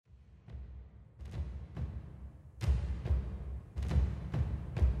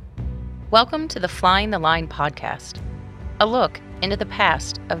Welcome to the Flying the Line podcast, a look into the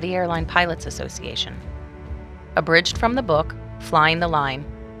past of the Airline Pilots Association. Abridged from the book Flying the Line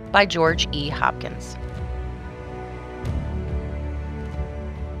by George E. Hopkins.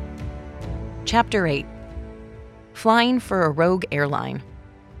 Chapter 8, Flying for a Rogue Airline,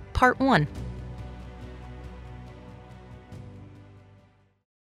 Part 1.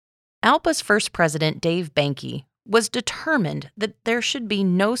 ALPA's first president, Dave Banke, was determined that there should be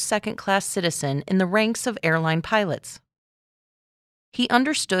no second-class citizen in the ranks of airline pilots. He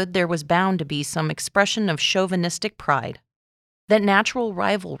understood there was bound to be some expression of chauvinistic pride, that natural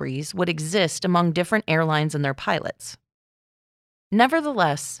rivalries would exist among different airlines and their pilots.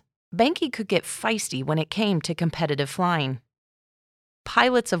 Nevertheless, Banke could get feisty when it came to competitive flying.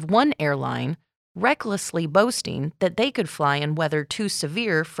 Pilots of one airline recklessly boasting that they could fly in weather too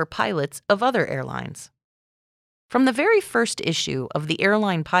severe for pilots of other airlines. From the very first issue of the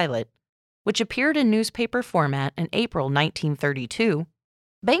Airline Pilot, which appeared in newspaper format in April 1932,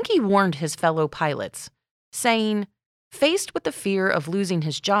 Banke warned his fellow pilots, saying, "Faced with the fear of losing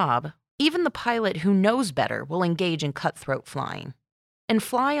his job, even the pilot who knows better will engage in cutthroat flying and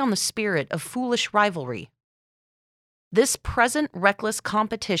fly on the spirit of foolish rivalry. This present reckless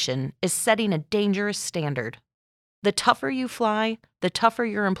competition is setting a dangerous standard. The tougher you fly, the tougher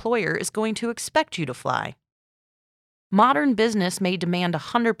your employer is going to expect you to fly. Modern business may demand a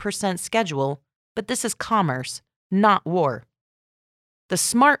 100% schedule, but this is commerce, not war. The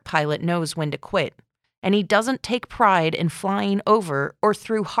smart pilot knows when to quit, and he doesn't take pride in flying over or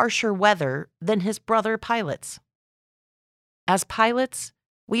through harsher weather than his brother pilots. As pilots,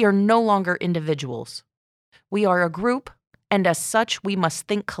 we are no longer individuals. We are a group, and as such, we must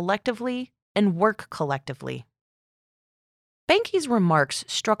think collectively and work collectively." Banke's remarks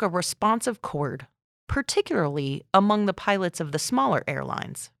struck a responsive chord, particularly among the pilots of the smaller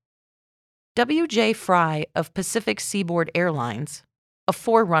airlines. W.J. Fry of Pacific Seaboard Airlines, a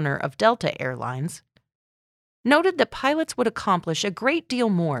forerunner of Delta Airlines, noted that pilots would accomplish a great deal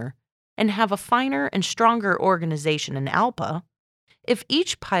more and have a finer and stronger organization in ALPA if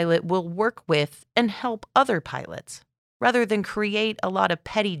each pilot will work with and help other pilots, rather than create a lot of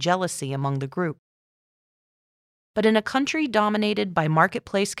petty jealousy among the group. But in a country dominated by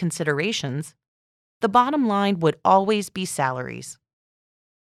marketplace considerations, the bottom line would always be salaries.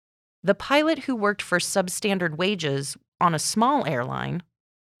 The pilot who worked for substandard wages on a small airline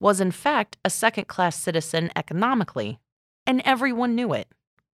was in fact a second-class citizen economically, and everyone knew it.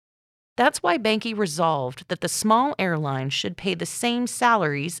 That's why Banke resolved that the small airlines should pay the same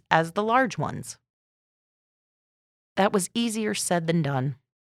salaries as the large ones. That was easier said than done.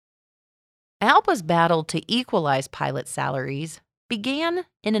 ALPA's battle to equalize pilot salaries began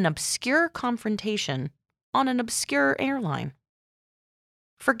in an obscure confrontation on an obscure airline.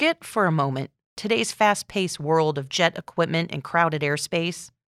 Forget for a moment today's fast-paced world of jet equipment and crowded airspace,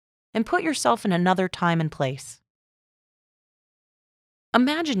 and put yourself in another time and place.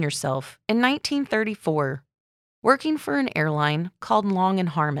 Imagine yourself in 1934, working for an airline called Long &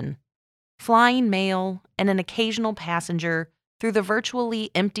 Harmon, flying mail and an occasional passenger through the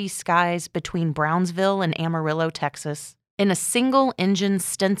virtually empty skies between Brownsville and Amarillo, Texas, in a single-engine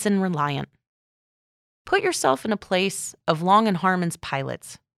Stinson Reliant. Put yourself in a place of Long & Harmon's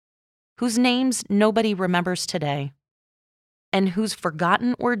pilots, whose names nobody remembers today, and whose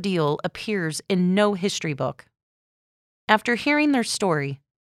forgotten ordeal appears in no history book. After hearing their story,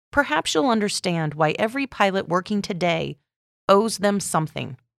 perhaps you'll understand why every pilot working today owes them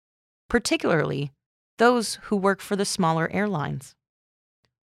something, particularly those who work for the smaller airlines.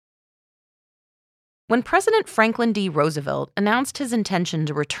 When President Franklin D. Roosevelt announced his intention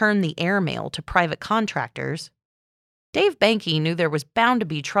to return the airmail to private contractors, Dave Banke knew there was bound to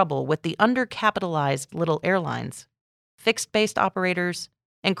be trouble with the undercapitalized little airlines, fixed-based operators,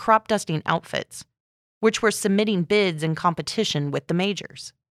 and crop-dusting outfits, which were submitting bids in competition with the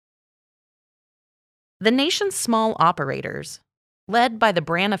majors. The nation's small operators, led by the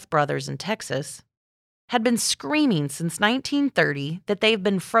Braniff brothers in Texas, had been screaming since 1930 that they've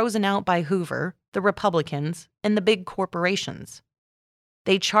been frozen out by Hoover, the Republicans, and the big corporations.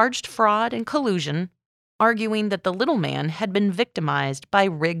 They charged fraud and collusion, arguing that the little man had been victimized by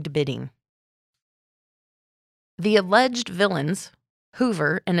rigged bidding. The alleged villains,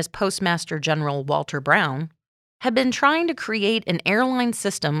 Hoover and his Postmaster General Walter Brown, had been trying to create an airline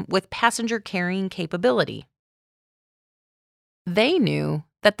system with passenger-carrying capability. They knew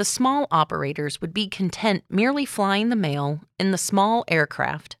that the small operators would be content merely flying the mail in the small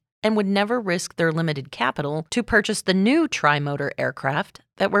aircraft and would never risk their limited capital to purchase the new tri-motor aircraft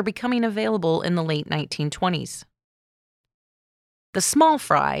that were becoming available in the late 1920s. The small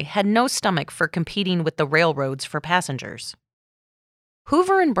fry had no stomach for competing with the railroads for passengers.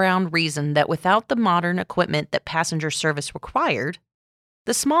 Hoover and Brown reasoned that without the modern equipment that passenger service required,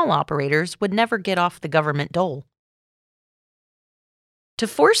 the small operators would never get off the government dole. To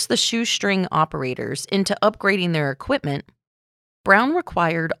force the shoestring operators into upgrading their equipment, Brown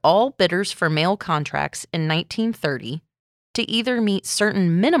required all bidders for mail contracts in 1930 to either meet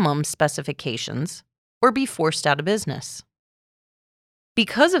certain minimum specifications or be forced out of business.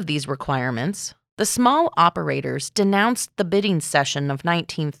 Because of these requirements, the small operators denounced the bidding session of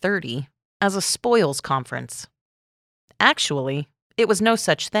 1930 as a spoils conference. Actually, it was no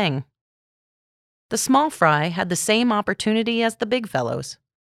such thing. The small fry had the same opportunity as the big fellows.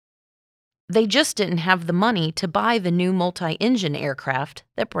 They just didn't have the money to buy the new multi-engine aircraft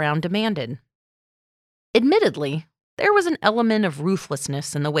that Brown demanded. Admittedly, there was an element of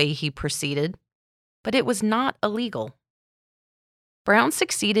ruthlessness in the way he proceeded, but it was not illegal. Brown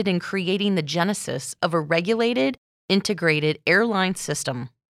succeeded in creating the genesis of a regulated, integrated airline system,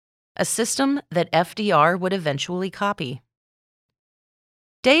 a system that FDR would eventually copy.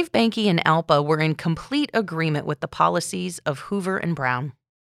 Dave Benke and ALPA were in complete agreement with the policies of Hoover and Brown.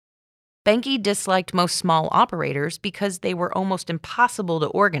 Benke disliked most small operators because they were almost impossible to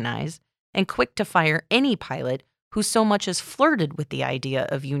organize and quick to fire any pilot who so much as flirted with the idea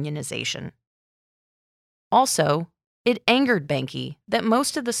of unionization. Also, it angered Benke that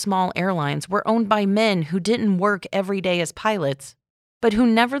most of the small airlines were owned by men who didn't work every day as pilots, but who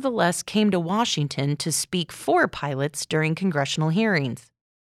nevertheless came to Washington to speak for pilots during congressional hearings.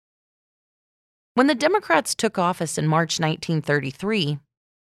 When the Democrats took office in March 1933,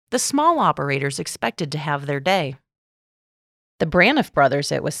 the small operators expected to have their day. The Braniff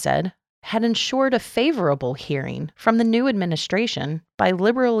brothers, it was said, had ensured a favorable hearing from the new administration by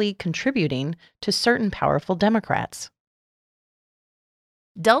liberally contributing to certain powerful Democrats.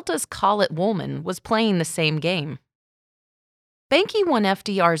 Delta's Collett Woolman was playing the same game. Benke won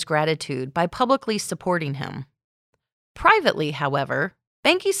FDR's gratitude by publicly supporting him. Privately, however,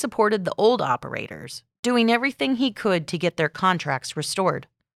 Benke supported the old operators, doing everything he could to get their contracts restored.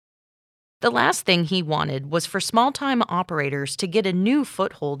 The last thing he wanted was for small-time operators to get a new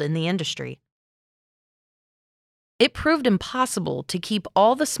foothold in the industry. It proved impossible to keep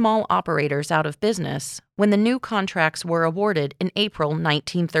all the small operators out of business when the new contracts were awarded in April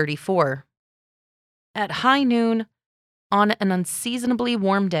 1934. At high noon, on an unseasonably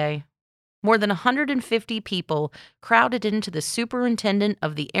warm day, more than 150 people crowded into the superintendent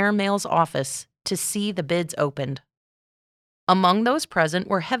of the airmail's office to see the bids opened. Among those present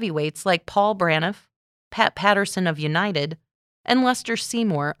were heavyweights like Paul Braniff, Pat Patterson of United, and Lester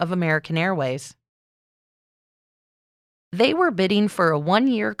Seymour of American Airways. They were bidding for a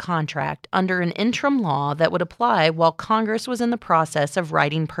one-year contract under an interim law that would apply while Congress was in the process of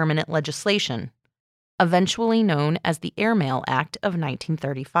writing permanent legislation, eventually known as the Airmail Act of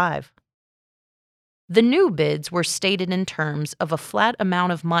 1935. The new bids were stated in terms of a flat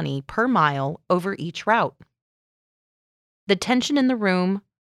amount of money per mile over each route. The tension in the room,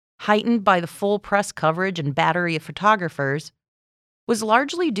 heightened by the full press coverage and battery of photographers, was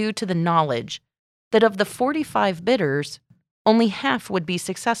largely due to the knowledge that of the 45 bidders, only half would be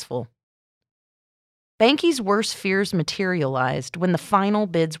successful. Benke's worst fears materialized when the final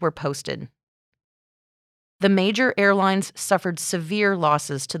bids were posted. The major airlines suffered severe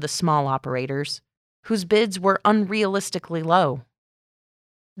losses to the small operators, whose bids were unrealistically low.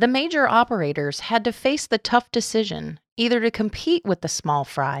 The major operators had to face the tough decision either to compete with the small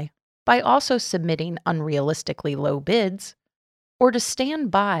fry by also submitting unrealistically low bids, or to stand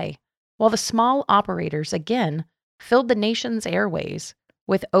by while the small operators again filled the nation's airways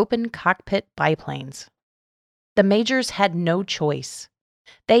with open cockpit biplanes. The majors had no choice.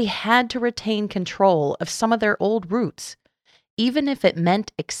 They had to retain control of some of their old routes, even if it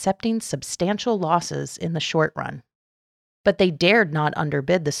meant accepting substantial losses in the short run. But they dared not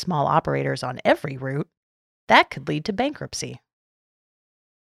underbid the small operators on every route. That could lead to bankruptcy.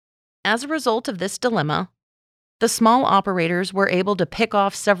 As a result of this dilemma, the small operators were able to pick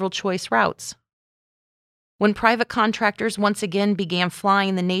off several choice routes. When private contractors once again began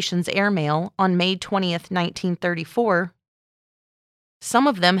flying the nation's airmail on May 20th, 1934, some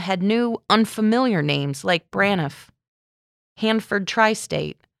of them had new, unfamiliar names like Braniff, Hanford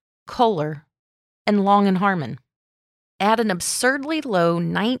Tri-State, Kohler, and Long and Harmon. At an absurdly low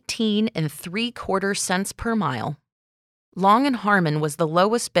 19 3/4 cents per mile, Long and Harmon was the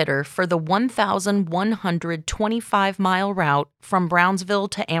lowest bidder for the 1,125-mile route from Brownsville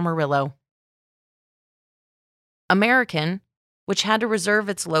to Amarillo. American, which had to reserve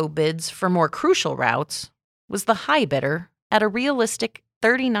its low bids for more crucial routes, was the high bidder at a realistic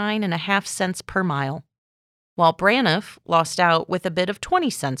 39.5 cents per mile, while Braniff lost out with a bid of 20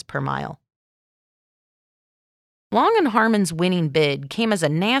 cents per mile. Long and Harmon's winning bid came as a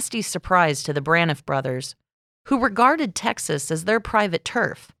nasty surprise to the Braniff brothers, who regarded Texas as their private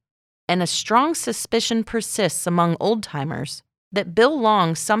turf, and a strong suspicion persists among old-timers that Bill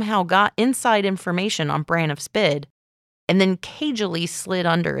Long somehow got inside information on Braniff's bid and then cagily slid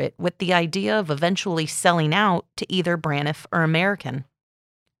under it with the idea of eventually selling out to either Braniff or American.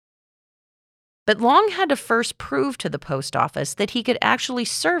 But Long had to first prove to the post office that he could actually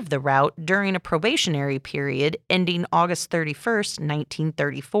serve the route during a probationary period ending August 31st,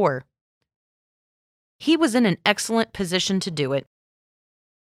 1934. He was in an excellent position to do it.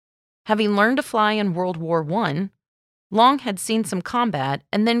 Having learned to fly in World War I, Long had seen some combat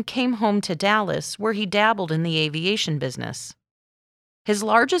and then came home to Dallas, where he dabbled in the aviation business. His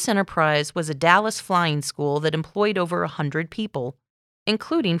largest enterprise was a Dallas flying school that employed over 100 people,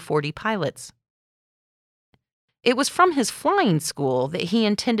 including 40 pilots. It was from his flying school that he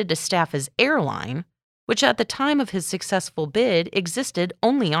intended to staff his airline, which at the time of his successful bid existed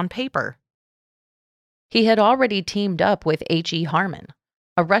only on paper. He had already teamed up with H.E. Harmon,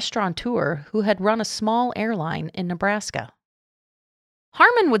 a restaurateur who had run a small airline in Nebraska.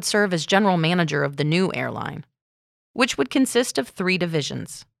 Harmon would serve as general manager of the new airline, which would consist of 3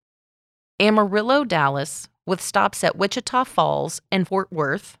 divisions: Amarillo, Dallas, with stops at Wichita Falls and Fort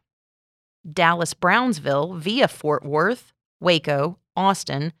Worth; Dallas Brownsville via Fort Worth, Waco,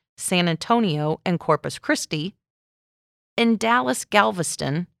 Austin, San Antonio, and Corpus Christi; and Dallas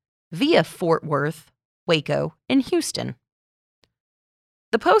Galveston via Fort Worth, Waco, and Houston.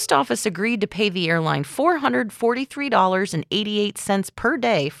 The post office agreed to pay the airline $443.88 per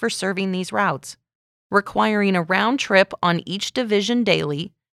day for serving these routes, requiring a round trip on each division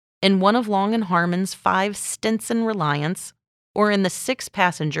daily in one of Long and Harmon's 5 Stinson Reliance, or in the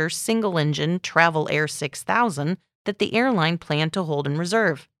 6-passenger single-engine Travel Air 6000 that the airline planned to hold in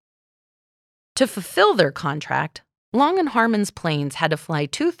reserve. To fulfill their contract, Long and Harmon's planes had to fly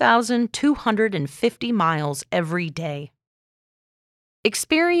 2,250 miles every day.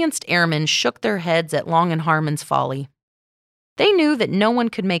 Experienced airmen shook their heads at Long and Harmon's folly. They knew that no one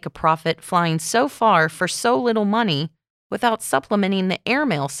could make a profit flying so far for so little money without supplementing the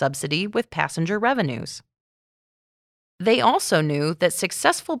airmail subsidy with passenger revenues. They also knew that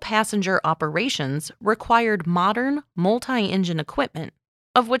successful passenger operations required modern, multi-engine equipment,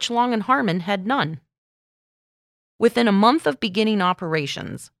 of which Long and Harmon had none. Within a month of beginning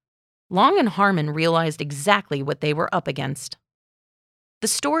operations, Long and Harmon realized exactly what they were up against. The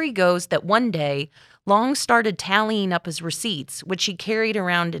story goes that one day, Long started tallying up his receipts, which he carried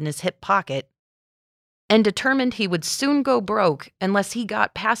around in his hip pocket, and determined he would soon go broke unless he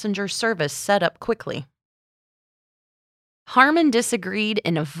got passenger service set up quickly. Harmon disagreed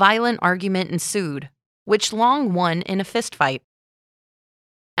and a violent argument ensued, which Long won in a fistfight.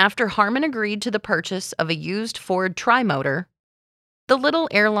 After Harmon agreed to the purchase of a used Ford Trimotor, the little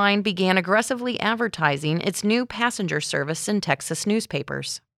airline began aggressively advertising its new passenger service in Texas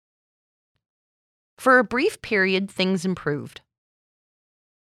newspapers. For a brief period, things improved.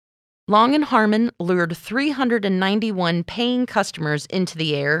 Long and Harmon lured 391 paying customers into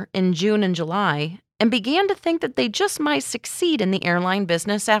the air in June and July and began to think that they just might succeed in the airline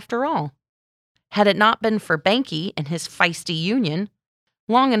business after all. Had it not been for Banky and his feisty union,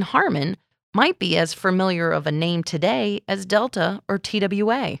 Long and Harmon might be as familiar of a name today as Delta or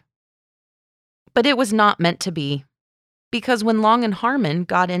TWA. But it was not meant to be, because when Long and Harmon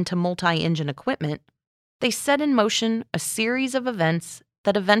got into multi-engine equipment, they set in motion a series of events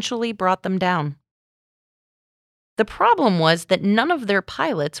that eventually brought them down. The problem was that none of their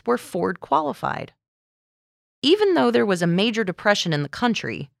pilots were Ford qualified. Even though there was a major depression in the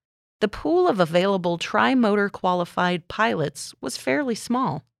country, the pool of available tri-motor qualified pilots was fairly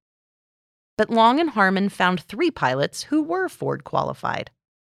small. But Long and Harmon found 3 pilots who were Ford qualified.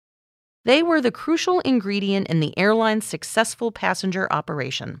 They were the crucial ingredient in the airline's successful passenger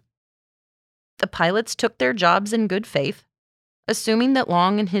operation. The pilots took their jobs in good faith, assuming that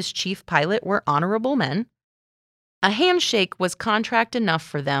Long and his chief pilot were honorable men. A handshake was contract enough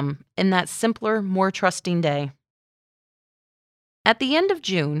for them in that simpler, more trusting day. At the end of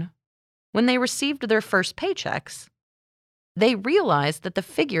June, when they received their first paychecks, they realized that the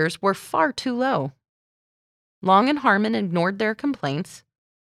figures were far too low. Long and Harmon ignored their complaints,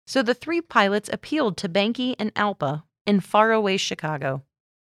 so the 3 pilots appealed to Banky and Alpa in faraway Chicago.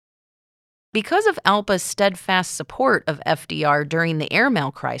 Because of Alpa's steadfast support of FDR during the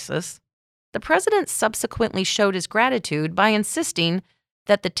airmail crisis, the president subsequently showed his gratitude by insisting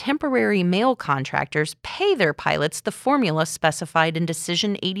that the temporary mail contractors pay their pilots the formula specified in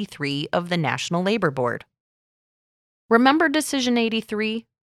Decision 83 of the National Labor Board. Remember Decision 83,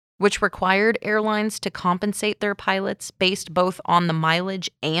 which required airlines to compensate their pilots based both on the mileage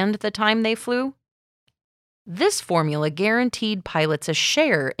and the time they flew? This formula guaranteed pilots a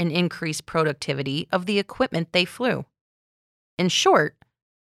share in increased productivity of the equipment they flew. In short,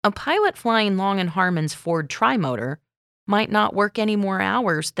 a pilot flying Long & Harmon's Ford Trimotor might not work any more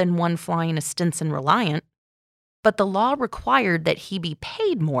hours than one flying a Stinson Reliant, but the law required that he be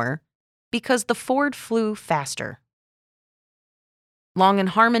paid more because the Ford flew faster. Long &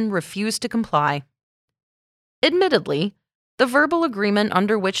 Harmon refused to comply. Admittedly, the verbal agreement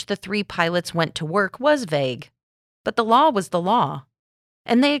under which the three pilots went to work was vague, but the law was the law,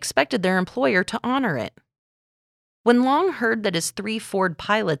 and they expected their employer to honor it. When Long heard that his three Ford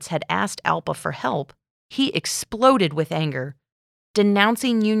pilots had asked ALPA for help, he exploded with anger,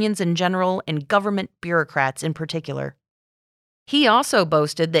 denouncing unions in general and government bureaucrats in particular. He also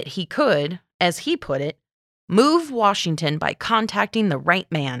boasted that he could, as he put it, move Washington by contacting the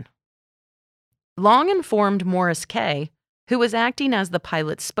right man. Long informed Morris Kay, who was acting as the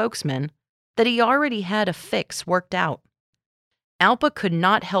pilot's spokesman, that he already had a fix worked out. ALPA could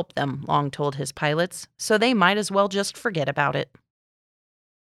not help them, Long told his pilots, so they might as well just forget about it.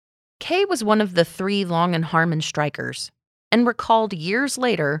 Kay was one of the three Long & Harmon strikers, and recalled years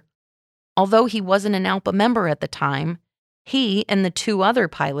later, although he wasn't an ALPA member at the time, he and the two other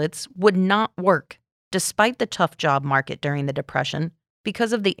pilots would not work, despite the tough job market during the Depression,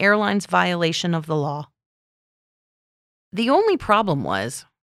 because of the airline's violation of the law. The only problem was,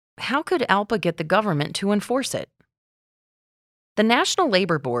 how could ALPA get the government to enforce it? The National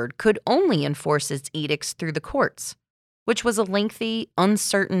Labor Board could only enforce its edicts through the courts, which was a lengthy,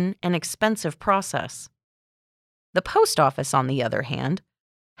 uncertain, and expensive process. The post office, on the other hand,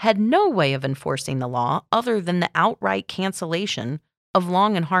 had no way of enforcing the law other than the outright cancellation of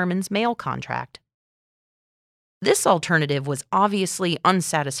Long & Harmon's mail contract. This alternative was obviously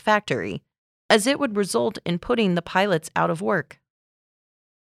unsatisfactory, as it would result in putting the pilots out of work.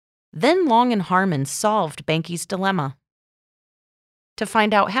 Then Long & Harmon solved Benke's dilemma. To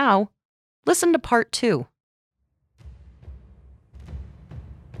find out how, listen to Part 2.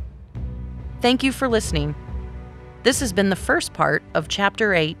 Thank you for listening. This has been the first part of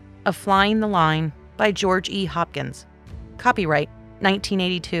Chapter 8 of Flying the Line by George E. Hopkins. Copyright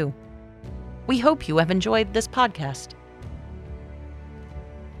 1982. We hope you have enjoyed this podcast.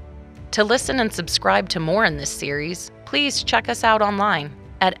 To listen and subscribe to more in this series, please check us out online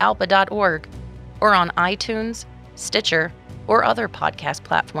at alpa.org or on iTunes, Stitcher, or other podcast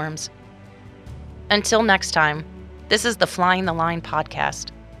platforms. Until next time, this is the Flying the Line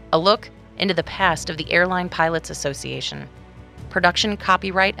podcast, a look into the past of the Airline Pilots Association. Production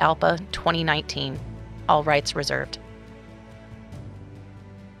copyright ALPA 2019. All rights reserved.